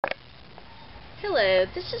Hello,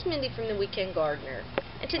 this is Mindy from the Weekend Gardener,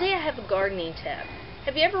 and today I have a gardening tip.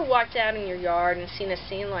 Have you ever walked out in your yard and seen a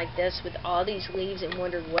scene like this with all these leaves and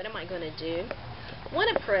wondered, what am I going to do? One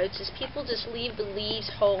approach is people just leave the leaves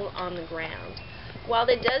whole on the ground. While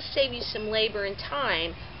that does save you some labor and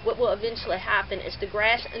time, what will eventually happen is the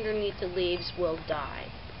grass underneath the leaves will die.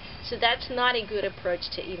 So that's not a good approach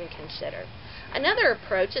to even consider. Another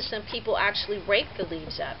approach is some people actually rake the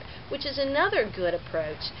leaves up, which is another good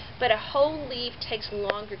approach, but a whole leaf takes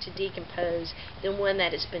longer to decompose than one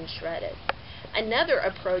that has been shredded. Another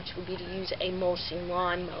approach would be to use a mulching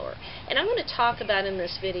lawnmower, and I'm going to talk about in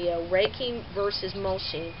this video raking versus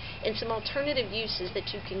mulching and some alternative uses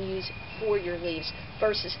that you can use for your leaves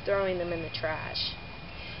versus throwing them in the trash.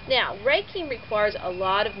 Now, raking requires a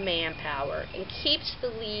lot of manpower and keeps the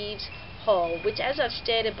leaves whole, which, as I've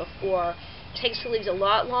stated before, takes the leaves a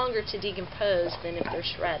lot longer to decompose than if they're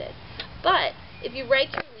shredded. But if you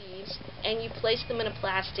rake your leaves and you place them in a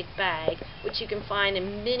plastic bag, which you can find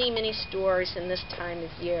in many stores in this time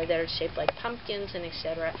of year that are shaped like pumpkins and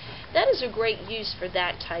etc., that is a great use for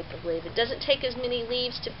that type of leaf. It doesn't take as many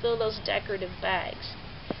leaves to fill those decorative bags.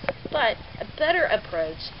 But a better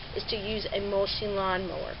approach is to use a mulching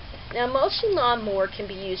lawnmower. Now, a mulching lawnmower can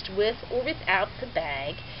be used with or without the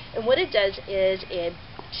bag, and what it does is it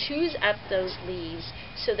chews up those leaves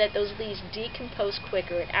so that those leaves decompose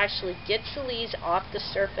quicker. It actually gets the leaves off the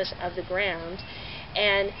surface of the ground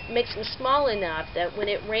and makes them small enough that when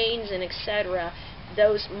it rains and etc.,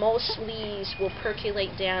 those mulched leaves will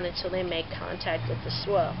percolate down until they make contact with the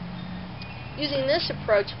soil. Using this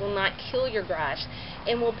approach will not kill your grass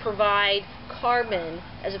and will provide carbon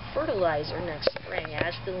as a fertilizer next spring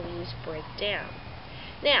as the leaves break down.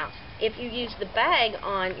 Now, if you use the bag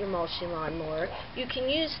on your mulching lawnmower, you can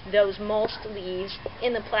use those mulched leaves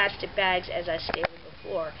in the plastic bags, as I stated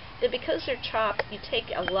before. But because they're chopped, you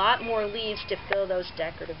take a lot more leaves to fill those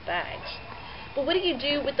decorative bags. But what do you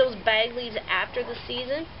do with those bag leaves after the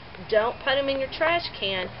season? Don't put them in your trash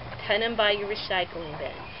can, put them by your recycling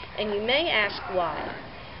bin. And you may ask why.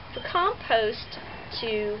 For compost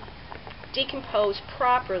to decompose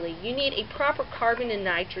properly, you need a proper carbon to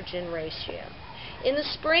nitrogen ratio. In the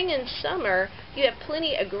spring and summer, you have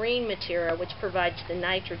plenty of green material which provides the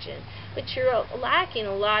nitrogen, but you're lacking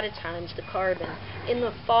a lot of times the carbon. In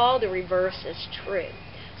the fall, the reverse is true.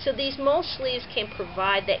 So these mulch leaves can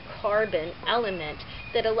provide that carbon element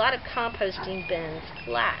that a lot of composting bins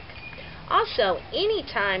lack. Also, any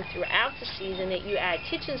time throughout the season that you add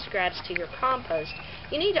kitchen scraps to your compost,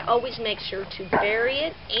 you need to always make sure to bury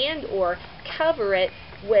it and or cover it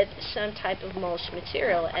with some type of mulch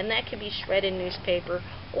material, and that could be shredded newspaper,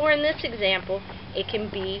 or in this example, it can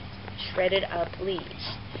be shredded up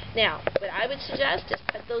leaves. Now, what I would suggest is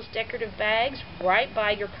put those decorative bags right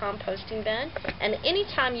by your composting bin, and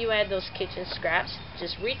anytime you add those kitchen scraps,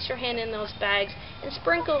 just reach your hand in those bags and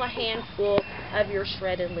sprinkle a handful of your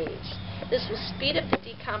shredded leaves. This will speed up the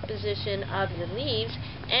decomposition of your leaves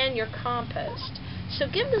and your compost. So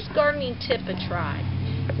give this gardening tip a try.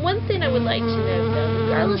 One thing I would like to note, though,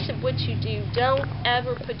 regardless of what you do, don't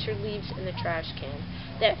ever put your leaves in the trash can.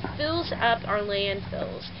 That fills up our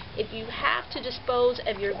landfills. If you have to dispose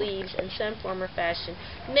of your leaves in some form or fashion,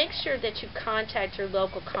 make sure that you contact your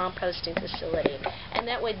local composting facility, and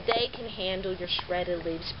that way they can handle your shredded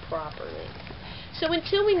leaves properly. So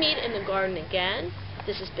until we meet in the garden again,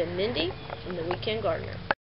 this has been Mindy from the Weekend Gardener.